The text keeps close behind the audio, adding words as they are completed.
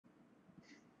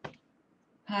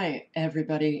Hi,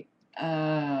 everybody.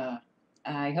 I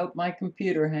hope my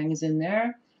computer hangs in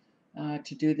there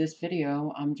to do this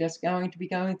video. I'm just going to be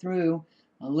going through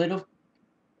a little,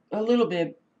 a little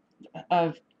bit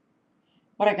of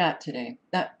what I got today.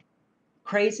 That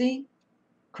crazy,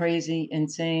 crazy,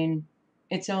 insane.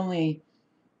 It's only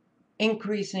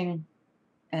increasing,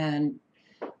 and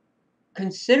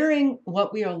considering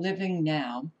what we are living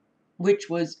now, which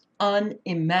was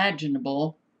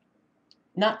unimaginable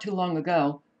not too long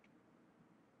ago.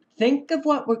 Think of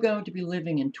what we're going to be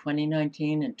living in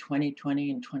 2019 and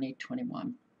 2020 and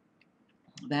 2021.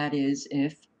 That is,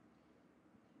 if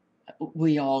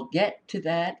we all get to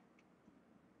that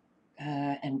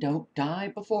and don't die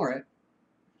before it.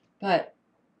 But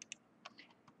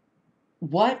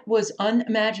what was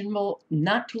unimaginable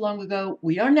not too long ago,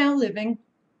 we are now living.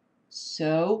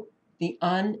 So the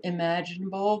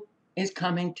unimaginable is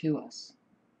coming to us.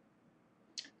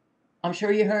 I'm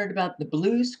sure you heard about the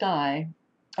blue sky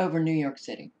over New York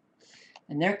City.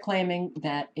 And they're claiming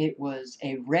that it was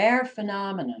a rare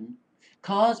phenomenon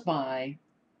caused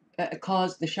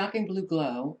the shocking blue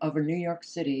glow over New York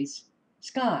City's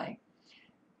sky.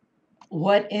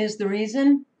 What is the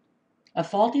reason? A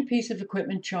faulty piece of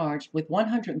equipment charged with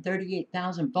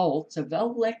 138,000 volts of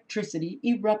electricity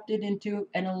erupted into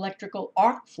an electrical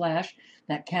arc flash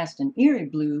that cast an eerie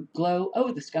blue glow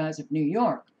over the skies of New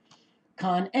York.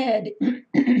 Con Ed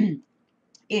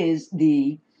is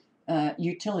the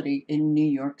utility in New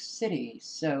York City.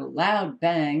 So loud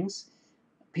bangs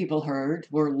people heard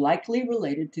were likely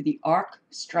related to the arc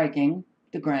striking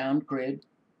the ground grid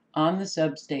on the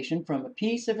substation from a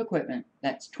piece of equipment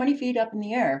that's 20 feet up in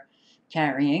the air,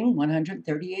 carrying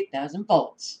 138,000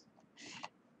 volts.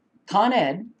 Con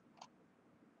Ed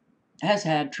has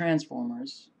had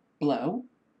transformers blow,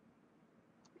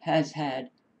 has had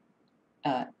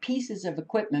pieces of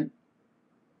equipment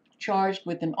charged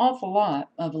with an awful lot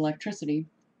of electricity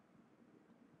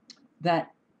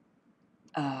that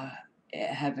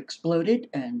have exploded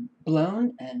and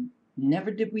blown, and never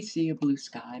did we see a blue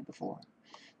sky before.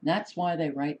 And that's why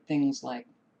they write things like,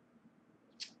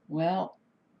 well,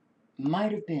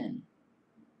 might have been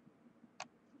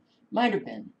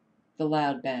the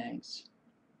loud bangs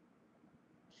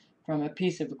from a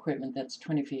piece of equipment that's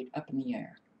 20 feet up in the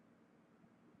air.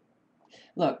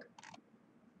 Look,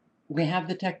 we have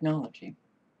the technology.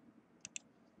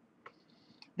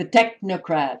 The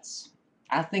technocrats,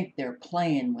 I think they're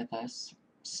playing with us.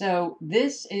 So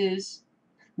this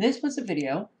was a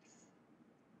video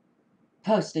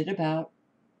posted about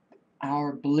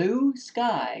our blue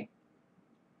sky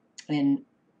in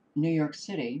New York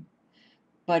City,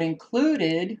 but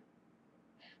included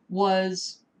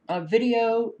was a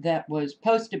video that was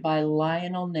posted by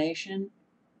Lionel Nation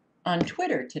on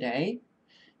Twitter today.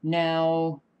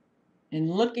 Now,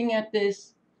 in looking at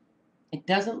this, it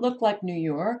doesn't look like New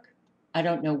York. I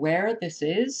don't know where this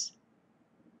is,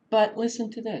 but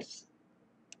listen to this.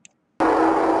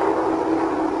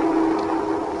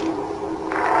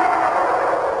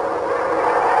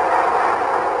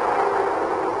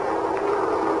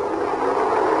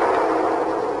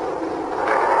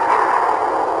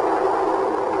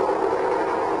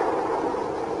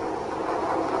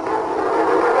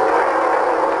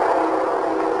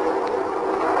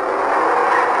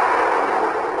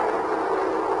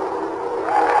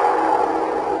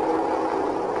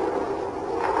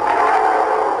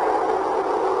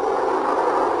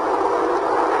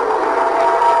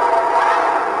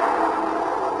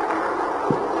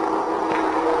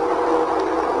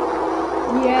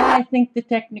 Yeah, I think the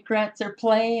technocrats are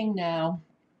playing now.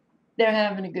 They're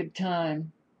having a good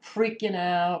time, freaking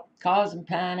out, causing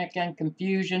panic and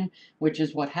confusion, which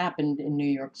is what happened in New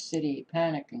York City.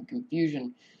 Panic and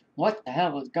confusion. What the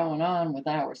hell is going on with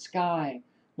our sky?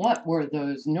 What were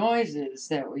those noises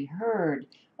that we heard?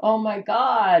 Oh my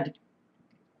God.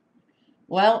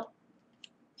 Well,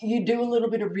 you do a little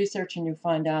bit of research and you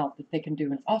find out that they can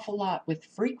do an awful lot with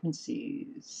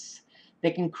frequencies. They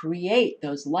can create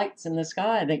those lights in the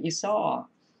sky that you saw.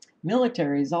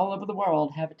 Militaries all over the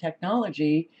world have a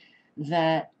technology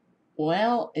that,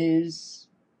 well, is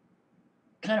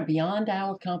kind of beyond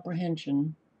our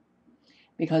comprehension,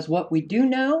 because what we do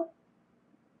know,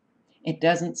 it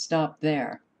doesn't stop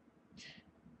there.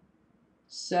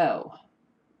 So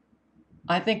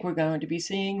I think we're going to be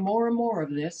seeing more and more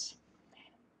of this.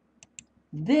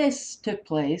 This took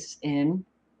place in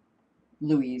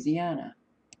Louisiana.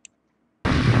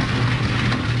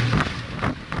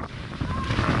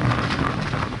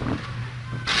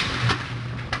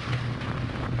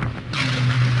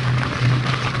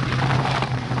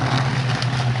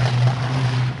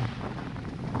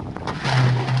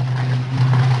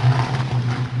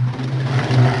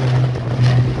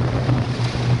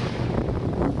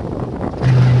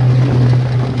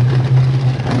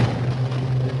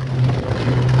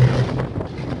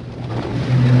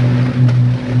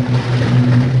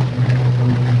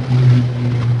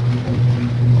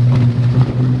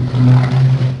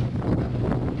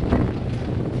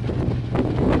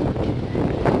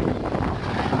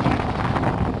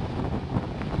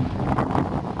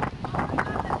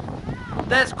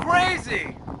 That's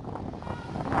crazy!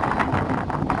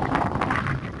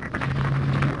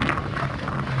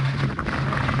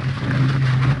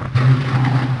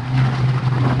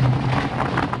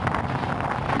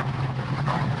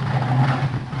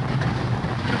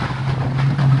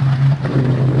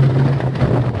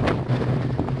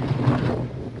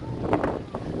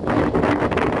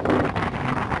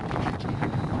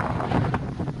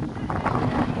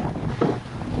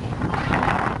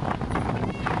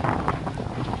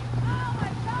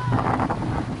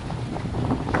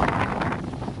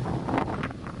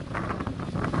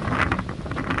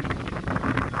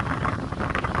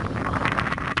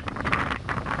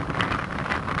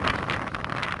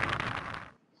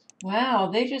 Wow,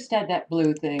 they just had that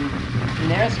blue thing in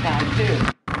their sky too.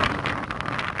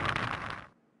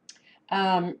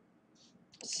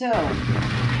 So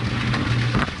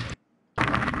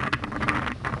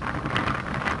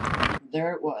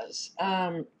there it was.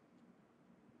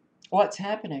 What's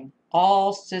happening?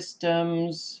 All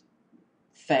systems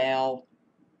fail.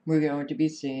 We're going to be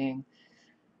seeing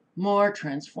more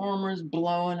transformers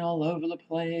blowing all over the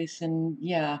place. And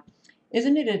yeah,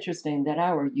 isn't it interesting that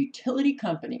our utility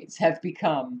companies have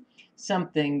become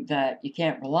something that you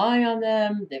can't rely on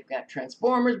them? They've got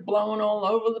transformers blowing all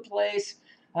over the place.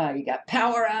 You got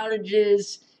power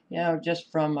outages,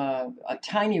 just from a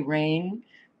tiny rain.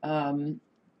 Um,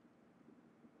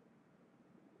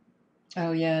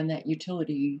 oh yeah, and that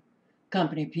utility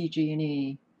company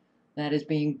PG&E that is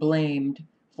being blamed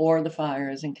for the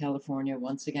fires in California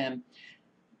once again.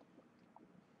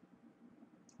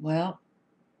 Well,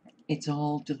 it's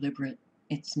all deliberate.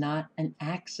 It's not an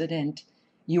accident.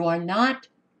 You are not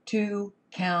to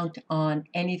count on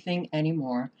anything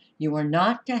anymore. You are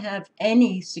not to have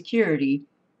any security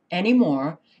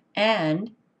anymore.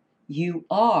 And you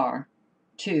are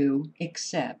to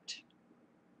accept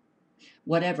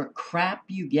whatever crap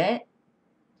you get,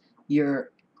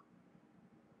 your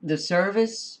the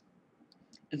service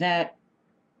that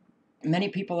many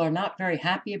people are not very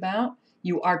happy about.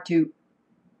 You are to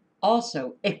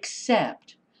also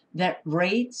accept that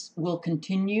rates will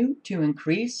continue to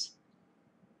increase.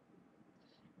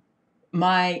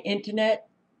 My internet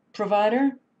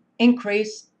provider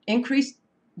increased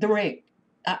the rate.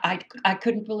 I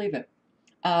couldn't believe it.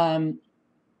 Um,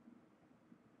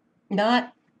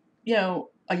 Not,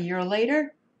 a year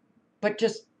later, but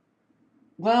just,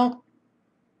 well,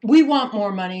 we want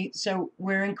more money, so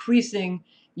we're increasing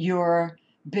your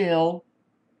bill.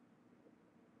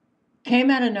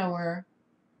 Came out of nowhere.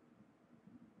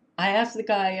 I asked the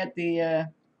guy at the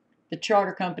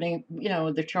charter company,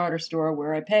 the charter store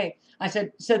where I pay. I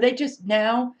said, so they just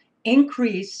now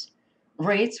increase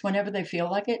rates whenever they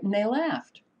feel like it? And they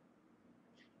laughed.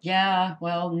 Yeah,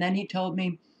 well, and then he told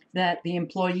me that the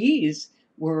employees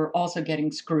were also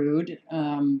getting screwed.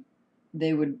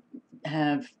 They would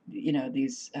have,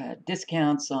 these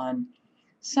discounts on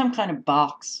some kind of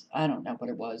box. I don't know what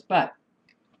it was, but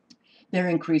they're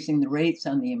increasing the rates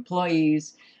on the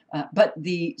employees. But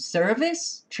the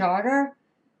service charter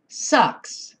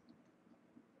sucks.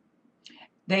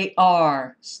 They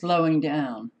are slowing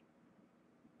down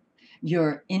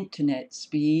your internet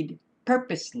speed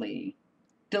purposely,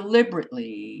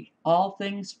 deliberately. All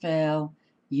things fail.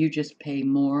 You just pay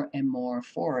more and more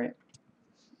for it.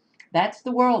 That's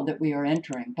the world that we are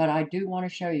entering. But I do want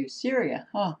to show you Syria.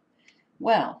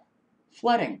 Well,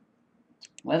 flooding,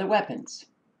 weather weapons.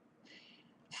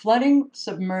 Flooding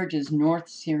submerges North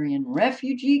Syrian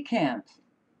refugee camp.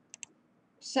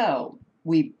 So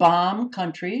we bomb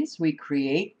countries, we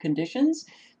create conditions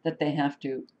that they have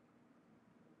to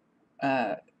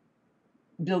uh,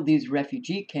 build these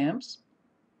refugee camps.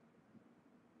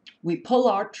 We pull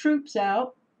our troops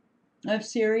out of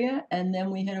Syria, and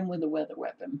then we hit them with a weather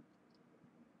weapon.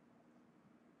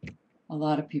 A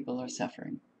lot of people are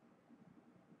suffering.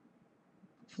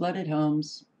 Flooded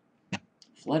homes,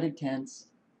 flooded tents,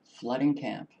 flooding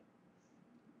camp.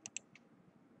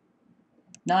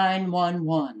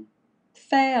 911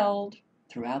 failed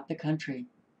throughout the country,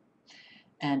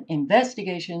 and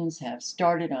investigations have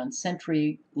started on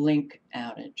CenturyLink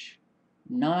outage.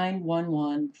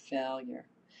 911 failure.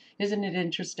 Isn't it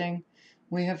interesting?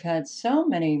 We have had so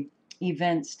many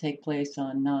events take place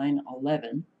on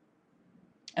 9/11,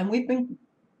 and we've been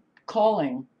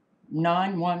calling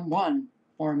 911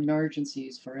 for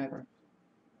emergencies forever.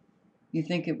 You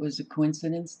think it was a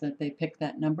coincidence that they picked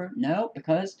that number? No,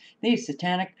 because these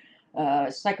satanic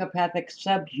psychopathic,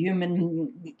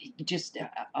 subhuman, just,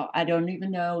 I don't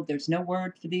even know. There's no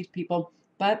word for these people,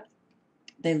 but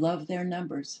they love their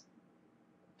numbers.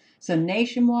 So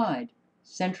nationwide,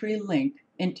 CenturyLink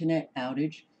internet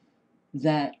outage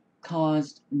that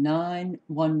caused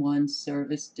 911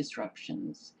 service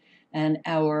disruptions. And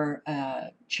our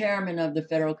chairman of the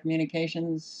Federal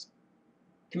Communications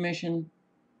Commission,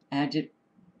 Ajit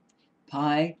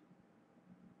Pai,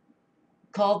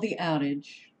 called the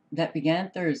outage that began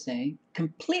Thursday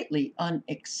completely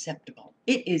unacceptable.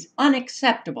 It is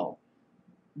unacceptable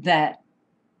that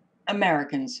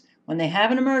Americans, when they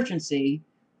have an emergency,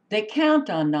 they count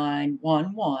on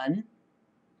 911,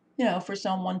 for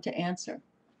someone to answer.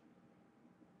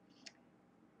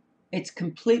 It's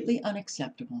completely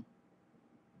unacceptable.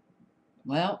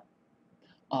 Well,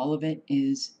 all of it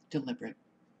is deliberate.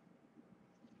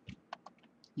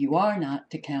 You are not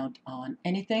to count on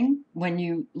anything. When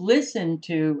you listen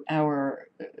to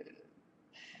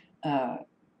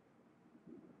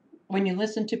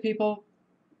people,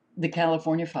 the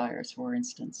California fires, for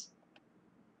instance,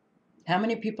 how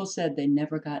many people said they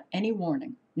never got any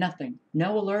warning? Nothing.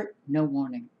 No alert, no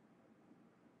warning.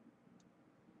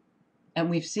 And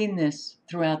we've seen this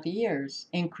throughout the years,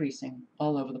 increasing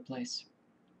all over the place.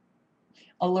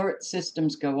 Alert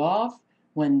systems go off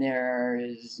when there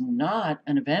is not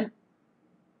an event.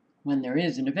 When there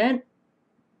is an event,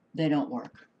 they don't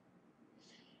work.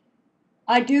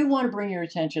 I do want to bring your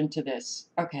attention to this.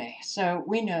 Okay, so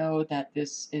we know that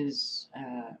this is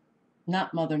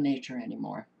not Mother Nature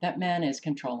anymore. That man is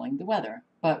controlling the weather.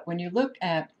 But when you look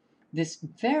at this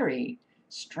very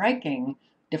striking,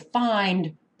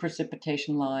 defined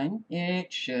precipitation line,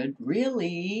 it should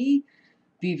really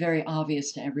be very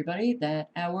obvious to everybody that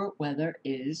our weather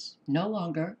is no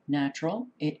longer natural.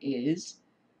 It is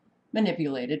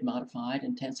manipulated, modified,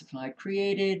 intensified,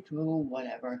 created,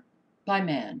 whatever, by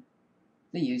man.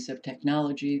 The use of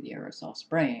technology, the aerosol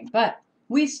spraying. But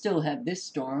we still have this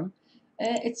storm.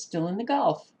 It's still in the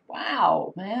Gulf.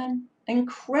 Wow, man.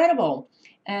 Incredible.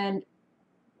 And,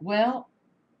 well,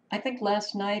 I think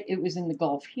last night it was in the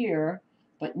Gulf here,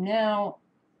 but now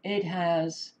it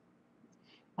has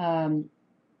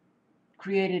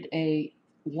created a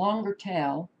longer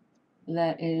tail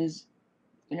that is,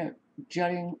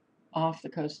 jutting off the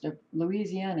coast of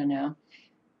Louisiana now.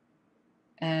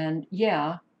 And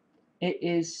yeah, it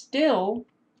is still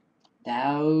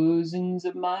thousands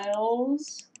of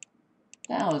miles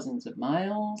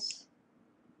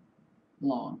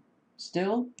long.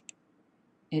 Still,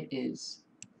 it is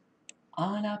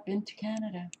on up into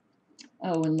Canada.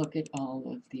 Oh, and look at all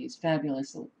of these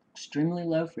fabulous, extremely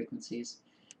low frequencies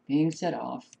being set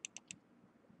off.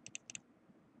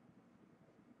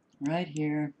 Right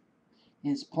here.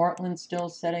 Is Portland still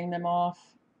setting them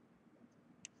off?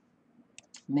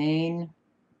 Maine.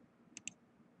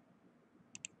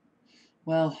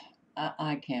 Well,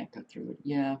 I can't go through it.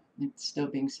 Yeah, it's still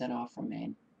being set off from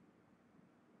Maine.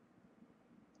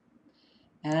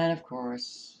 And of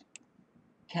course,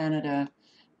 Canada.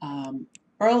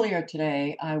 Earlier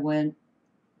today, I went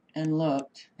and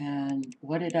looked, and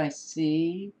what did I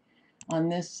see on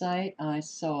this site? I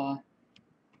saw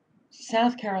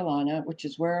South Carolina, which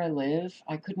is where I live.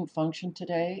 I couldn't function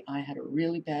today. I had a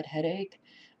really bad headache.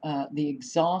 The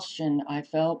exhaustion I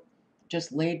felt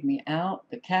just laid me out.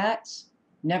 The cats,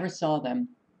 never saw them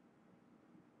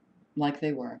like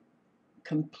they were.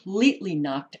 Completely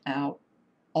knocked out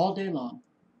all day long.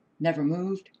 Never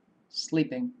moved,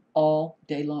 sleeping all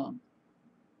day long.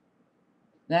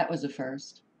 That was a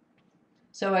first.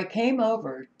 So I came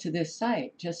over to this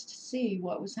site just to see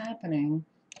what was happening.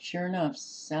 Sure enough,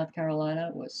 South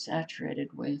Carolina was saturated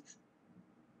with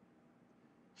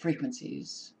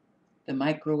frequencies. The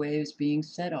microwaves being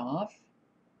set off,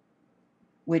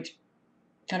 which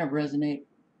kind of resonate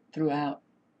throughout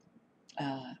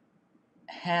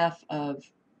half of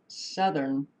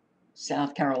southern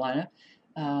South Carolina.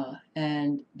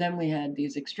 And then we had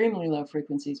these extremely low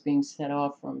frequencies being set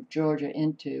off from Georgia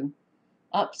into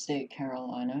upstate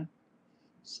Carolina,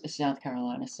 South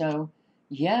Carolina. So,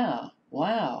 yeah,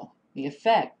 wow, the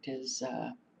effect is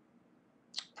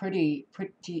pretty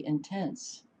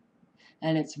intense,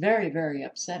 and it's very, very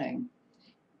upsetting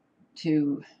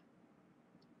to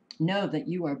know that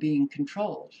you are being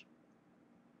controlled.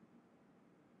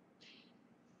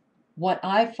 What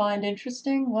I find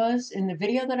interesting was in the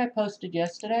video that I posted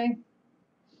yesterday,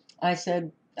 I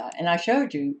said, and I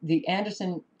showed you the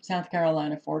Anderson, South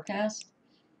Carolina forecast.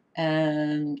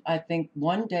 And I think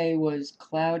one day was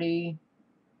cloudy,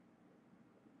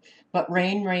 but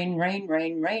rain, rain, rain,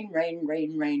 rain, rain, rain,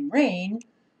 rain, rain, rain,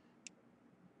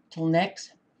 till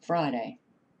next Friday.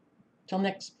 till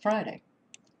next Friday.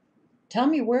 Tell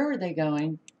me, where are they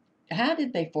going? How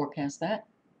did they forecast that?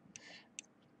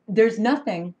 There's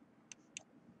nothing.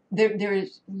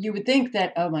 There's. You would think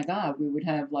that, oh my God, we would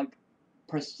have like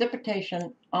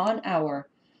precipitation on our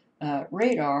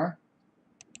radar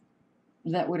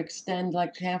that would extend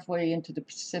like halfway into the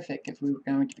Pacific if we were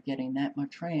going to be getting that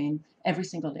much rain every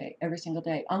single day,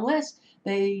 unless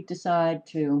they decide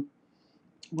to,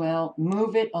 well,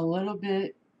 move it a little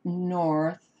bit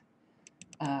north,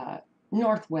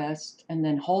 northwest, and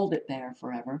then hold it there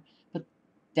forever. But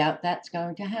doubt that's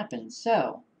going to happen.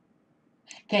 So,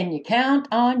 can you count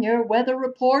on your weather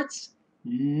reports?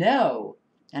 No.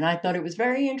 And I thought it was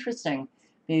very interesting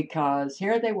because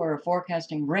here they were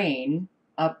forecasting rain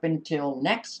up until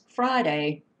next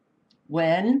Friday,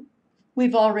 when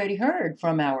we've already heard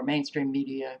from our mainstream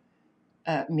media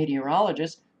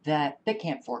meteorologists that they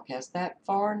can't forecast that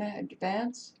far in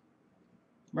advance,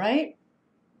 right?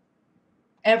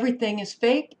 Everything is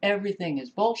fake, everything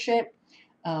is bullshit,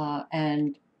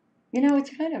 and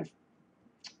it's kind of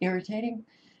irritating,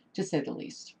 to say the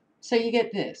least. So you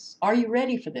get this. Are you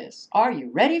ready for this? Are you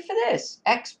ready for this?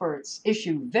 Experts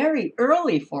issue very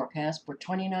early forecast for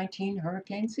 2019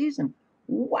 hurricane season.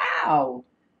 Wow!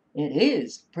 It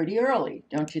is pretty early,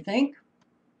 don't you think?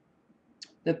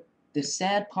 The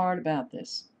sad part about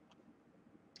this,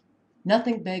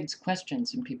 nothing begs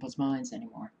questions in people's minds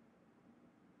anymore.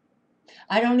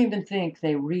 I don't even think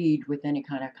they read with any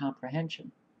kind of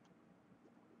comprehension.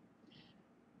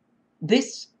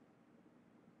 This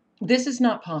is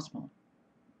not possible.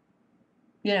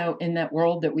 In that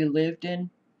world that we lived in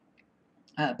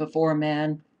before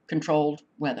man controlled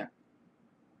weather,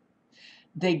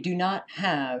 they do not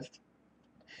have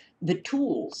the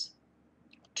tools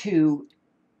to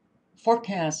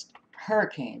forecast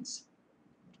hurricanes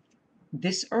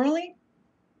this early.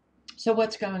 So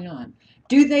what's going on?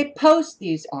 Do they post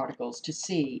these articles to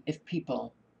see if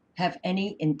people have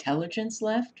any intelligence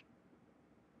left?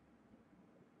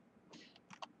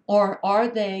 Or are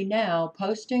they now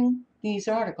posting these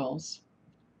articles,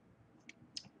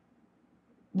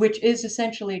 which is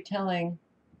essentially telling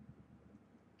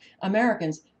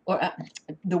Americans, or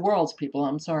the world's people,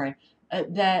 I'm sorry,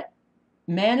 that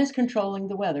man is controlling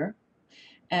the weather,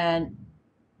 and,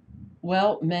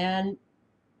 well, man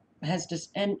has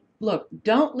just, and look,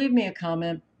 don't leave me a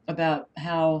comment about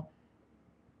how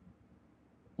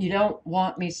you don't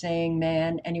want me saying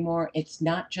man anymore. It's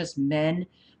not just men.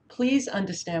 Please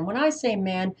understand, when I say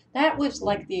man, that was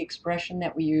like the expression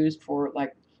that we used for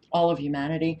like all of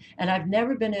humanity. And I've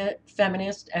never been a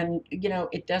feminist, and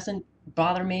it doesn't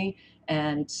bother me.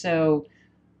 And so,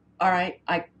 all right,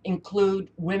 I include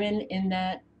women in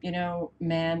that,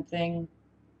 man thing.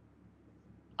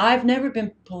 I've never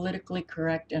been politically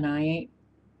correct, and I ain't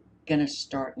gonna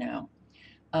start now.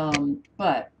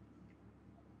 But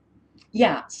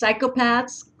yeah,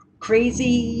 psychopaths,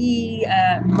 crazy,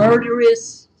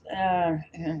 murderous,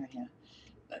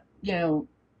 you know,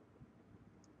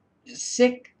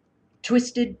 sick,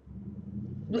 twisted.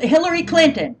 Hillary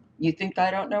Clinton. You think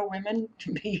I don't know women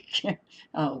to be?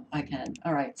 Oh, I can.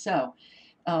 All right. So,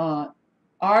 uh,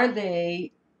 are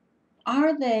they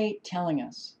telling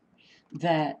us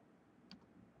that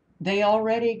they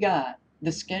already got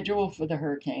the schedule for the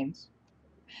hurricanes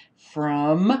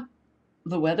from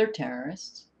the weather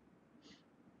terrorists,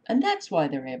 and that's why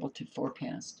they're able to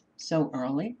forecast so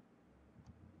early?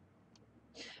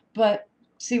 But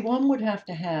see, one would have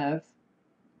to have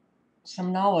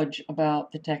some knowledge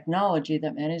about the technology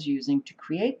that man is using to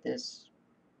create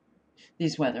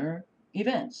these weather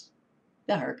events,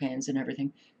 the hurricanes and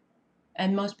everything,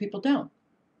 and most people don't.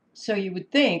 So you would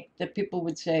think that people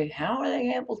would say, how are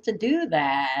they able to do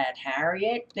that,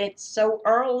 Harriet? It's so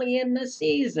early in the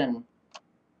season.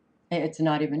 It's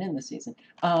not even in the season.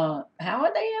 How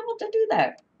are they able to do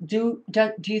that? Do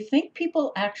you think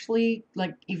people actually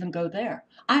like even go there?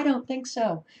 I don't think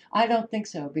so. I don't think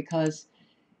so, because,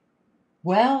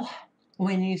 well,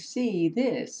 when you see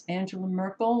this, Angela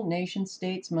Merkel, nation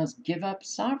states must give up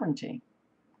sovereignty.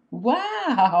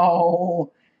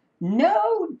 Wow!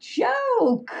 No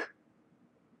joke!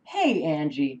 Hey,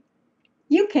 Angie,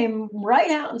 you came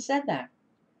right out and said that.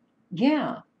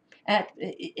 Yeah,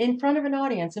 in front of an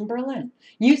audience in Berlin.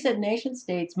 You said nation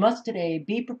states must today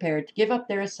be prepared to give up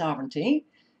their sovereignty,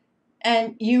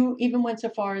 and you even went so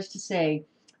far as to say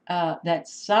that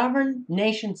sovereign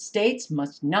nation states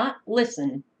must not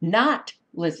listen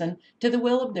to the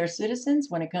will of their citizens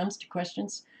when it comes to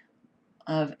questions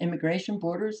of immigration,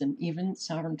 borders, and even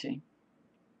sovereignty.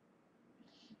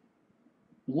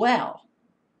 Well,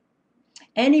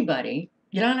 anybody,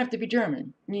 you don't have to be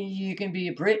German. You can be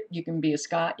a Brit, you can be a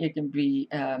Scot, you can be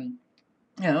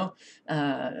You know,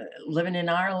 living in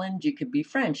Ireland, you could be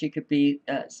French, you could be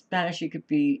Spanish, you could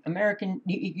be American,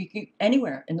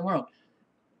 anywhere in the world.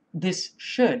 This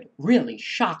should really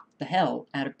shock the hell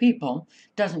out of people.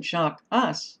 Doesn't shock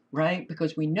us, right?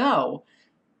 Because we know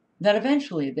that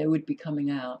eventually they would be coming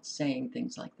out saying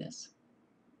things like this.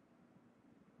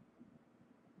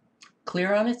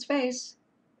 Clear on its face.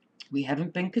 We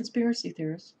haven't been conspiracy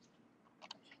theorists.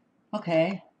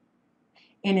 Okay.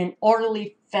 In an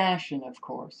orderly fashion, of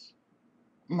course,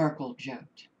 Merkel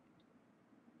joked.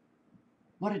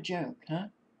 What a joke, huh?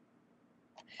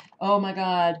 Oh my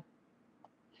God.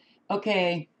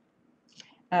 Okay.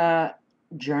 Uh,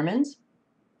 Germans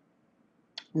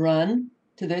run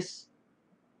to this,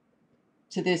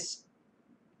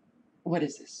 what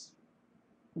is this?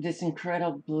 This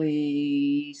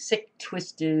incredibly sick,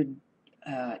 twisted,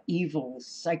 evil,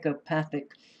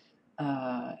 psychopathic,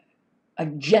 uh,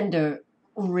 agenda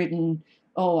ridden,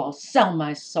 oh, I'll sell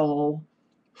my soul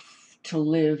to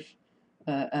live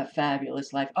a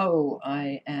fabulous life. Oh,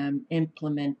 I am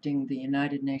implementing the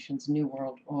United Nations New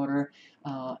World Order.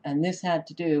 And this had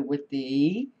to do with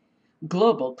the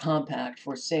Global Compact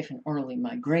for Safe and Orderly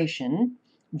Migration,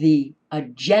 the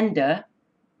agenda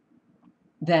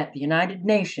that the United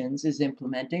Nations is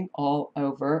implementing all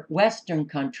over Western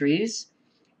countries.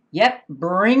 Yep,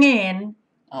 bring in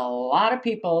a lot of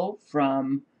people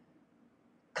from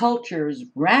cultures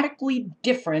radically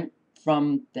different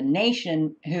from the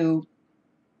nation who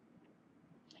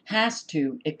has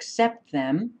to accept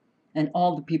them, and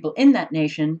all the people in that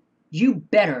nation, you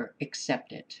better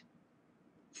accept it.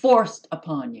 Forced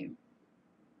upon you.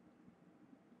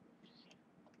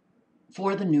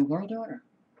 For the New World Order.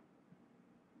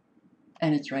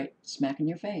 And it's right smack in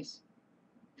your face.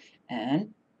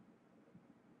 And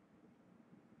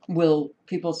will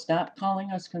people stop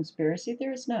calling us conspiracy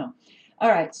theorists? No. All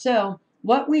right, so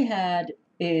what we had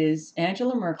is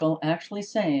Angela Merkel actually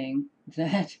saying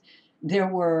that there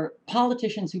were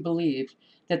politicians who believed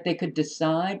that they could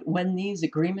decide when these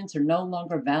agreements are no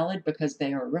longer valid because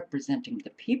they are representing the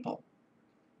people.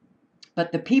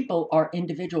 But the people are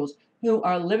individuals who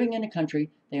are living in a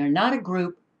country. They are not a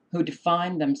group who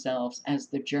define themselves as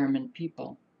the German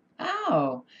people.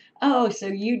 Oh, oh, so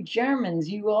you Germans,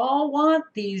 you all want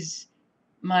these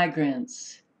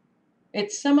migrants.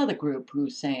 It's some other group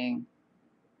who's saying,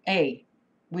 hey,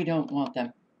 we don't want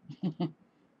them.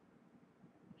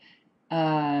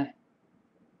 uh,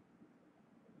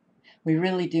 we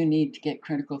really do need to get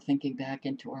critical thinking back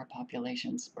into our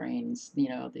population's brains. You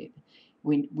know,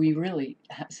 we really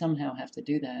somehow have to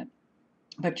do that.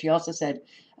 But she also said,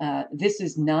 this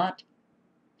is not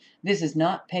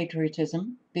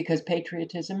patriotism, because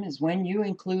patriotism is when you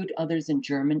include others in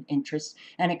German interests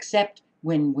and accept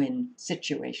win-win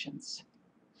situations.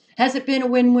 Has it been a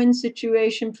win-win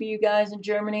situation for you guys in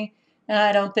Germany?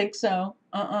 I don't think so.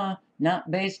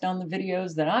 Not based on the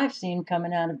videos that I've seen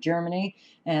coming out of Germany.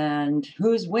 And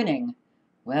who's winning?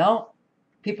 Well,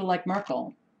 people like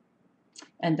Merkel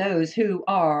and those who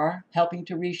are helping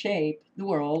to reshape the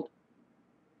world,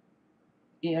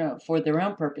 you know, for their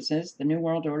own purposes, the New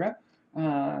World Order,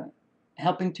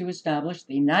 helping to establish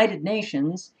the United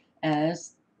Nations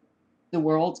as the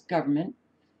world's government.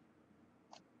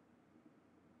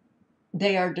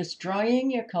 They are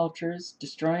destroying your cultures,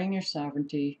 destroying your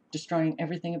sovereignty, destroying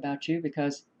everything about you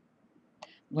because,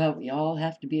 well, we all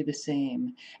have to be the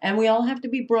same. And we all have to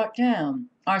be brought down.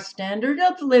 Our standard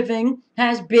of living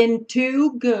has been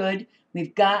too good.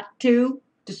 We've got to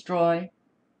destroy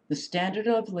the standard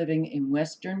of living in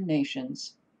Western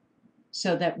nations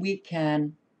so that we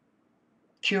can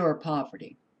cure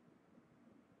poverty.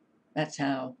 That's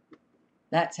how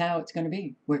it's going to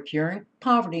be. We're curing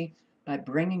poverty by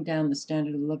bringing down the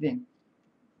standard of living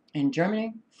in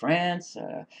Germany, France,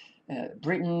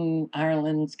 Britain,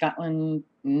 Ireland, Scotland,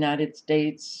 United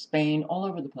States, Spain, all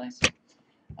over the place.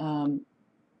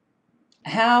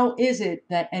 How is it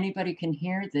that anybody can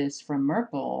hear this from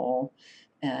Merkel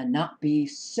and not be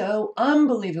so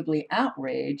unbelievably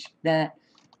outraged that,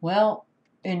 well,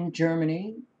 in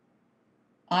Germany,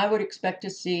 I would expect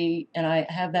to see, and I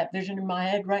have that vision in my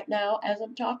head right now as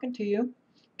I'm talking to you,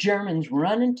 Germans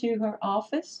run into her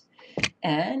office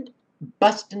and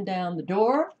busting down the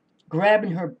door,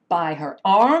 grabbing her by her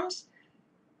arms,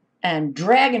 and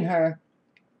dragging her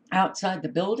outside the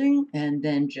building, and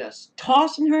then just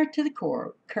tossing her to the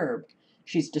curb.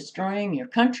 She's destroying your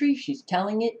country. She's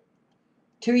telling it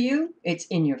to you. It's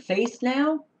in your face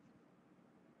now.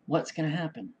 What's going to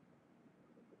happen?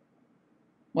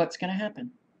 What's going to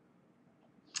happen?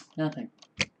 Nothing.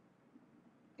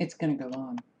 It's going to go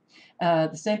on.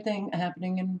 The same thing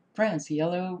happening in France, the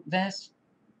Yellow Vest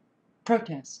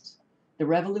protests. the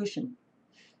revolution.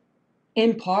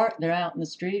 In part, they're out in the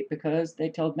street because they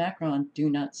told Macron,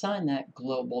 do not sign that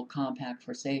global compact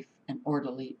for safe and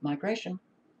orderly migration.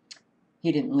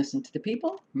 He didn't listen to the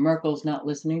people. Merkel's not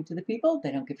listening to the people.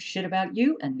 They don't give a shit about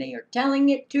you, and they are telling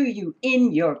it to you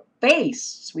in your face,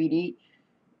 sweetie.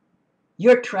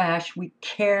 You're trash. We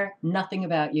care nothing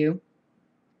about you.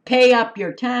 Pay up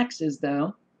your taxes,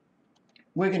 though.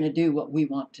 We're going to do what we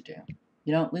want to do.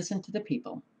 You don't listen to the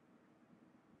people.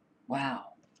 Wow.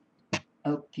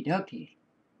 Okie dokie.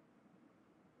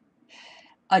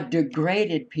 A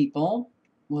degraded people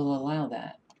will allow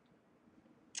that.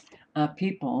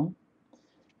 People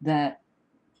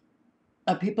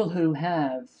who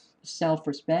have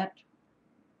self-respect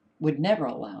would never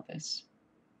allow this.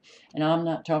 And I'm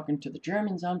not talking to the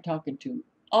Germans, I'm talking to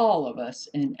all of us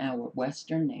in our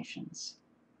Western nations.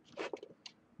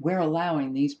 We're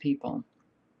allowing these people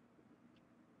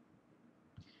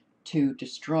to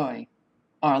destroy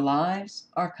our lives,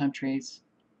 our countries.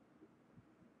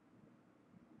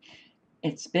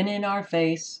 It's been in our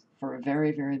face for a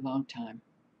very, very long time.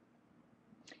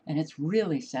 And it's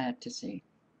really sad to see.